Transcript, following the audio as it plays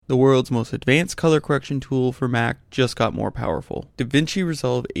The world's most advanced color correction tool for Mac just got more powerful. DaVinci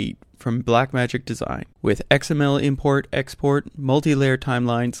Resolve 8 from Blackmagic Design. With XML import, export, multi-layer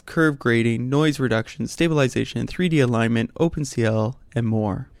timelines, curve grading, noise reduction, stabilization, 3D alignment, OpenCL, and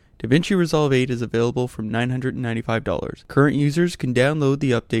more. DaVinci Resolve 8 is available from $995. Current users can download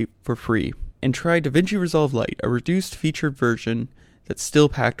the update for free. And try DaVinci Resolve Lite, a reduced featured version that's still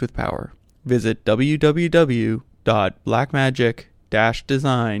packed with power. Visit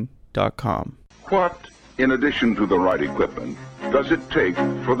www.blackmagic-design.com. What, in addition to the right equipment, does it take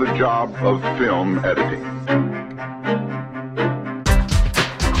for the job of film editing?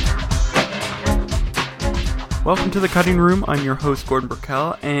 Welcome to The Cutting Room. I'm your host, Gordon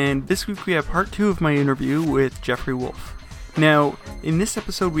Burkell, and this week we have part 2 of my interview with Jeffrey Wolf. Now, in this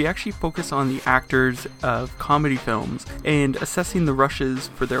episode, we actually focus on the actors of comedy films and assessing the rushes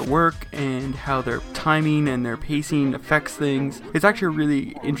for their work and how their timing and their pacing affects things. It's actually a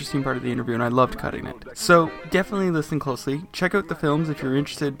really interesting part of the interview, and I loved cutting it. So definitely listen closely. Check out the films if you're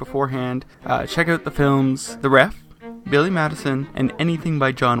interested beforehand. Check out the films The Ref, Billy Madison, and anything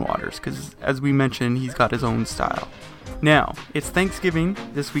by John Waters, because as we mentioned, he's got his own style. Now, it's Thanksgiving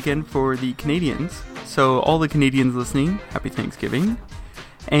this weekend for the Canadians, so all the Canadians listening, happy Thanksgiving.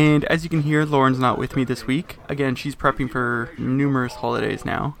 And as you can hear, Lauren's not with me this week. Again, she's prepping for numerous holidays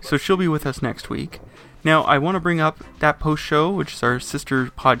now, so she'll be with us next week. Now, I want to bring up That Post Show, which is our sister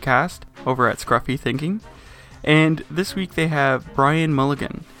podcast over at Scruffy Thinking. And this week they have Brian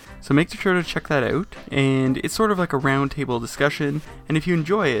Mulligan. So make sure to check that out. And it's sort of like a roundtable discussion. And if you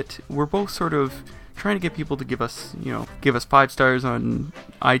enjoy it, we're both sort of trying to get people to give us 5 stars on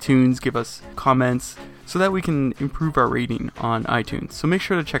iTunes, give us comments, so that we can improve our rating on iTunes. So make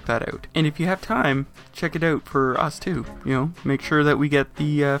sure to check that out. And if you have time, check it out for us too. Make sure that we get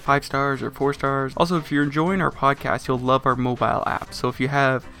the 5 stars or 4 stars. Also, if you're enjoying our podcast, you'll love our mobile app. So if you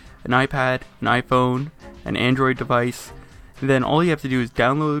have an iPad, an iPhone, an Android device, then all you have to do is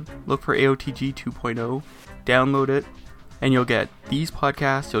download, look for AOTG 2.0, download it, and you'll get these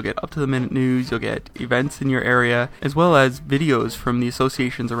podcasts, you'll get up-to-the-minute news, you'll get events in your area, as well as videos from the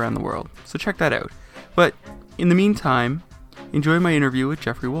associations around the world. So check that out. But in the meantime, enjoy my interview with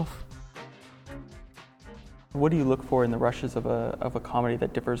Jeffrey Wolf. What do you look for in the rushes of a comedy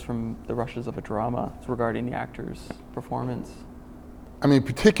that differs from the rushes of a drama regarding the actor's performance? I mean,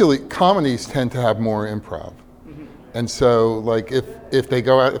 particularly comedies tend to have more improv. Mm-hmm. And so, like, if they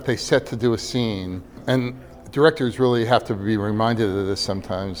go out, if they set to do a scene, and directors really have to be reminded of this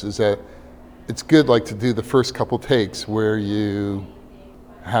sometimes, is that it's good, like, to do the first couple takes where you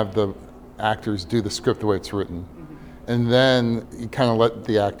have the actors do the script the way it's written. Mm-hmm. And then you kind of let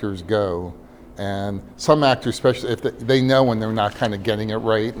the actors go. And some actors, especially if they know when they're not kind of getting it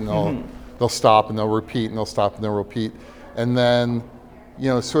right, and they'll stop and they'll repeat, and they'll stop and they'll repeat. And then,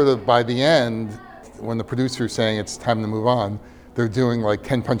 sort of by the end, when the producer's saying it's time to move on, they're doing like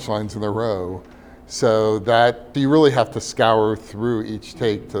 10 punchlines in a row. So that you really have to scour through each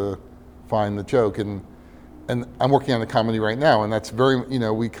take to find the joke. And I'm working on a comedy right now, and that's very,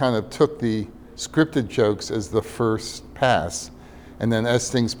 we kind of took the scripted jokes as the first pass. And then as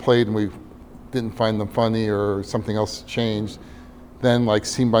things played and we didn't find them funny or something else changed, then like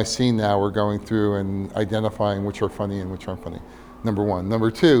scene by scene now we're going through and identifying which are funny and which aren't funny. Number one. Number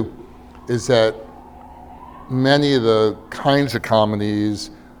two is that many of the kinds of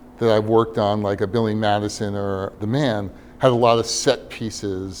comedies that I've worked on, like a Billy Madison or The Man, had a lot of set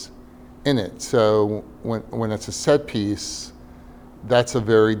pieces in it. So when it's a set piece, that's a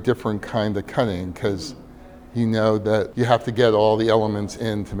very different kind of cutting, because you know that you have to get all the elements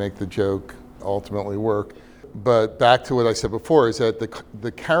in to make the joke ultimately work. But back to what I said before, is that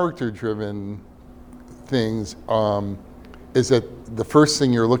the character-driven things is that the first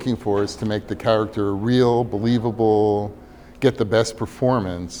thing you're looking for is to make the character real, believable, get the best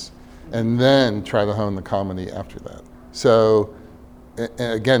performance, and then try to hone the comedy after that. So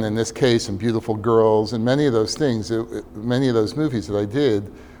again, in this case, in Beautiful Girls, and many of those things, many of those movies that I did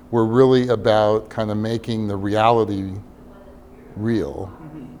were really about kind of making the reality real,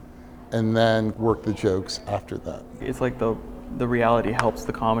 and then work the jokes after that. It's like the reality helps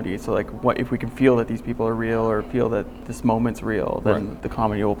the comedy. So like, what if we can feel that these people are real, or feel that this moment's real, then right, the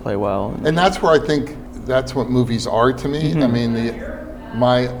comedy will play well. And that's where I think that's what movies are to me. Mm-hmm. I mean,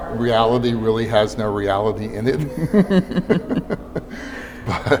 my reality really has no reality in it.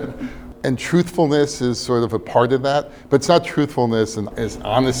 And truthfulness is sort of a part of that, but it's not truthfulness and as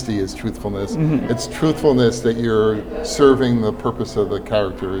honesty as truthfulness. Mm-hmm. It's truthfulness that you're serving the purpose of the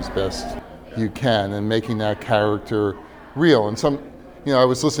character as best you can and making that character real. And I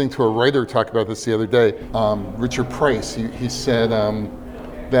was listening to a writer talk about this the other day, Richard Price. He said,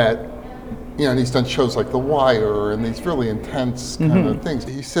 that, and he's done shows like The Wire and these really intense kind of things.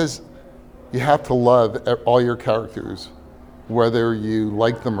 He says you have to love all your characters, whether you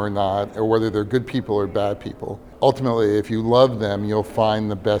like them or not, or whether they're good people or bad people. Ultimately, if you love them, you'll find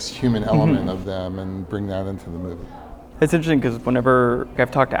the best human element of them and bring that into the movie. It's interesting because whenever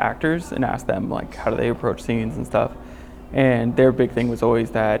I've talked to actors and asked them like how do they approach scenes and stuff, and their big thing was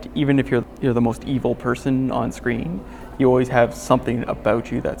always that even if you're the most evil person on screen, you always have something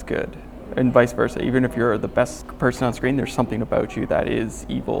about you that's good, and vice versa. Even if you're the best person on screen, there's something about you that is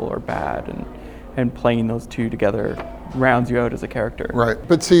evil or bad, and playing those two together rounds you out as a character. Right,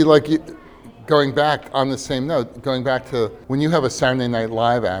 but see, like going back on the same note, going back to when you have a Saturday Night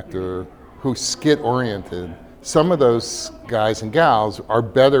Live actor who's skit-oriented, some of those guys and gals are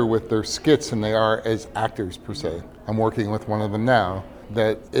better with their skits than they are as actors per se. I'm working with one of them now,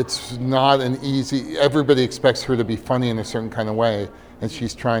 that it's not an easy, everybody expects her to be funny in a certain kind of way, and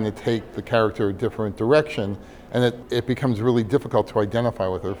she's trying to take the character a different direction, and it becomes really difficult to identify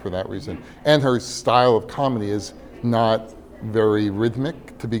with her for that reason. And her style of comedy is not very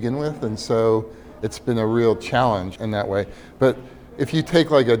rhythmic to begin with, and so it's been a real challenge in that way. But if you take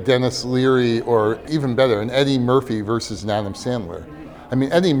like a Dennis Leary, or even better, an Eddie Murphy versus an Adam Sandler, I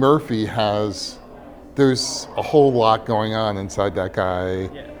mean, Eddie Murphy there's a whole lot going on inside that guy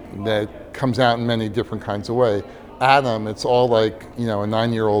that comes out in many different kinds of ways. Adam, it's all like, a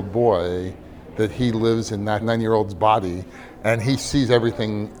 9-year-old boy that he lives in that 9-year-old's body, and he sees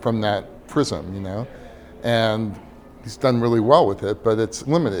everything from that prism, and he's done really well with it, but it's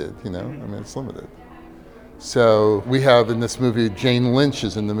limited, it's limited. So we have in this movie, Jane Lynch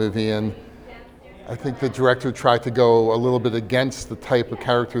is in the movie, and I think the director tried to go a little bit against the type of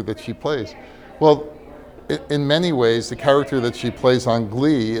character that she plays. Well, in many ways, the character that she plays on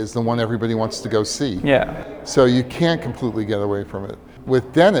Glee is the one everybody wants to go see. Yeah. So you can't completely get away from it.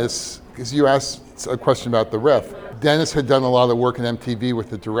 With Dennis, because you asked a question about the ref, Dennis had done a lot of work in MTV with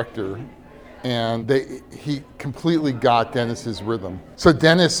the director, and he completely got Dennis's rhythm. So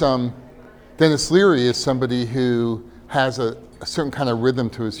Dennis Leary is somebody who has a certain kind of rhythm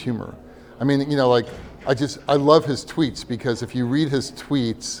to his humor. I mean, I love his tweets, because if you read his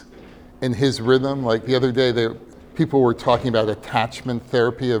tweets in his rhythm, like the other day, people were talking about attachment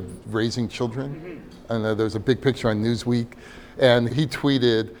therapy of raising children. And there's a big picture on Newsweek, and he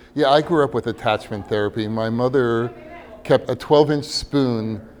tweeted, I grew up with attachment therapy. My mother kept a 12-inch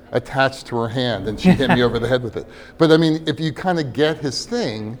spoon attached to her hand, and she hit me over the head with it. But I mean, if you kind of get his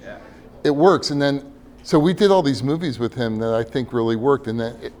thing, it works. And then, so we did all these movies with him that I think really worked,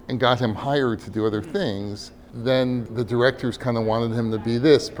 and got him hired to do other things. Then the directors kind of wanted him to be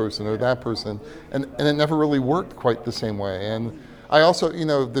this person or that person, and it never really worked quite the same way. And I also,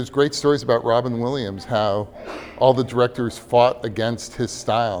 there's great stories about Robin Williams, how all the directors fought against his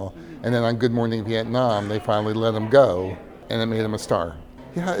style, and then on Good Morning Vietnam, they finally let him go, and it made him a star.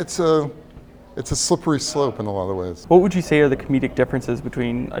 Yeah, it's a slippery slope in a lot of ways. What would you say are the comedic differences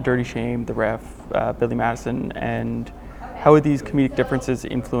between A Dirty Shame, The Ref, Billy Madison, and how would these comedic differences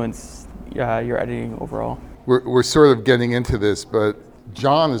influence your editing overall? We're sort of getting into this, but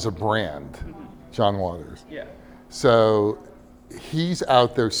John is a brand, John Waters. Yeah. So he's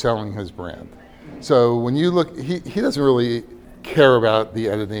out there selling his brand. So when you look, he doesn't really care about the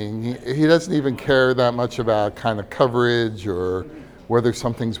editing. He doesn't even care that much about kind of coverage or whether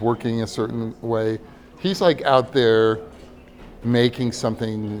something's working a certain way. He's like out there making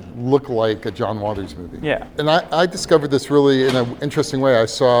something look like a John Waters movie. Yeah. And I discovered this really in an interesting way. I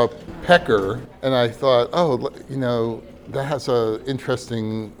saw Pecker, and I thought, that has a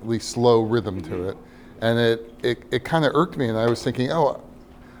interestingly slow rhythm to it. And it kind of irked me, and I was thinking,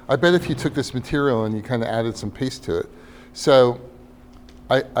 I bet if you took this material and you kind of added some pace to it. So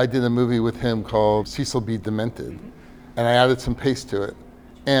I did a movie with him called Cecil B. DeMented, and I added some pace to it.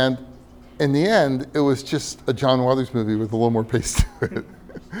 And in the end, it was just a John Waters movie with a little more pace to it.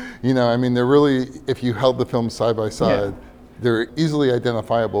 They're really, if you held the films side by side, they're easily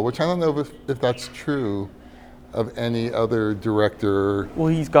identifiable, which I don't know if that's true of any other director. Well,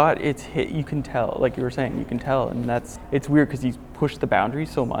 he's got its hit, you can tell, like you were saying, you can tell, and it's weird because he's pushed the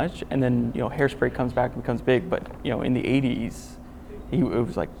boundaries so much, and then, Hairspray comes back and becomes big, but, in the 80s, it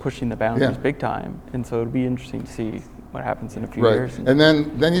was like pushing the boundaries big time, and so it'll be interesting to see what happens in a few years. And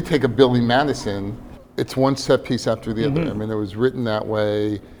then you take a Billy Madison, it's one set piece after the other. I mean, it was written that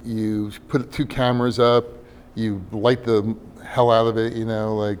way. You put 2 cameras up, you light the hell out of it,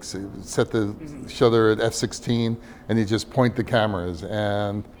 set the shutter at f/16, and you just point the cameras.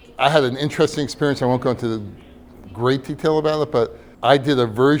 And I had an interesting experience. I won't go into great detail about it, but I did a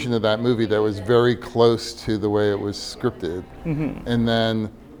version of that movie that was very close to the way it was scripted. And then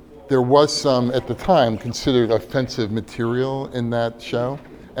there was some, at the time, considered offensive material in that show.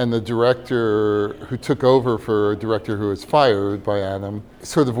 And the director who took over for a director who was fired by Adam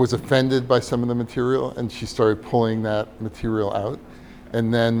sort of was offended by some of the material, and she started pulling that material out.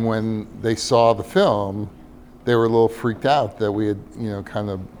 And then when they saw the film, they were a little freaked out that we had, kind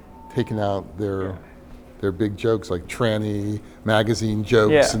of taken out their big jokes, like tranny magazine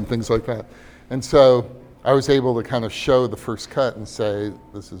jokes and things like that. And so I was able to kind of show the first cut and say,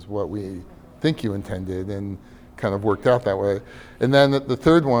 this is what we think you intended, and kind of worked out that way. And then the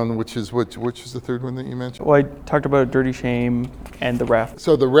third one, which is the third one that you mentioned? Well, I talked about Dirty Shame and The Ref.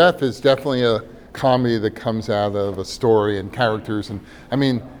 So The Ref is definitely a comedy that comes out of a story and characters. And I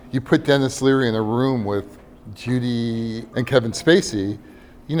mean, you put Dennis Leary in a room with Judy and Kevin Spacey,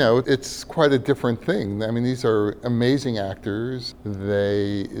 it's quite a different thing. I mean, these are amazing actors.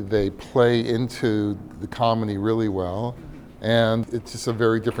 They play into the comedy really well, and it's just a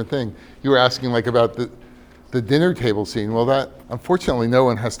very different thing. You were asking about the dinner table scene. Well, that, unfortunately, no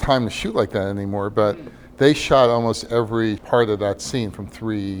one has time to shoot like that anymore, but they shot almost every part of that scene from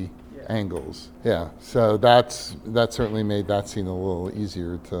 3 angles. Yeah, so that certainly made that scene a little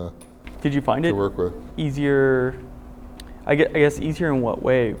easier to Did you find it work with. Easier? I guess easier in what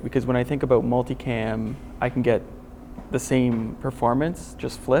way? Because when I think about multicam, I can get the same performance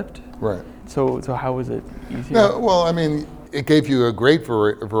just flipped. Right. So how was it easier? No, well, I mean, it gave you a great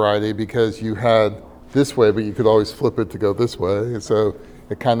variety because you had this way, but you could always flip it to go this way. So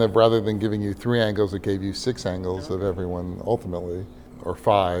it kind of, rather than giving you 3 angles, it gave you 6 angles of everyone ultimately, or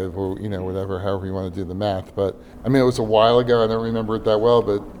 5, or whatever, however you want to do the math. But I mean, it was a while ago. I don't remember it that well,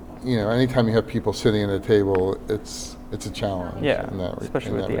 but anytime you have people sitting at a table, it's a challenge. Yeah,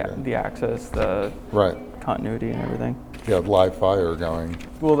 especially with the access, the continuity, and everything. You have live fire going.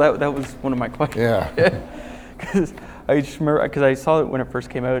 Well, that was one of my questions. Yeah. Because I just remember, because I saw it when it first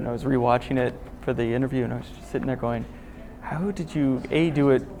came out, and I was rewatching it for the interview, and I was just sitting there going, how did you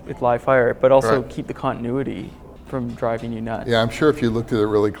do it with live fire, but also keep the continuity from driving you nuts? Yeah, I'm sure if you looked at it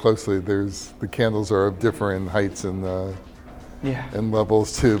really closely, the candles are of different heights and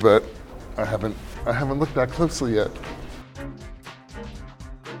levels too, but I haven't looked that closely yet.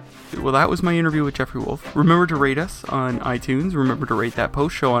 Well, that was my interview with Jeffrey Wolf. Remember to rate us on iTunes. Remember to rate That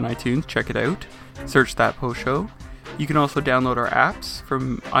Post Show on iTunes. Check it out. Search That Post Show. You can also download our apps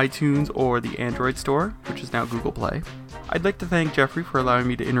from iTunes or the Android store, which is now Google Play. I'd like to thank Jeffrey for allowing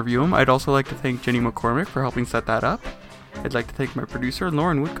me to interview him. I'd also like to thank Jenny McCormick for helping set that up. I'd like to thank my producer,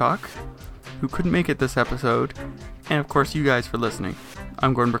 Lauren Woodcock, who couldn't make it this episode, and of course you guys for listening.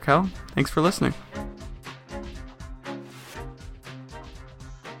 I'm Gordon Burkell. Thanks for listening.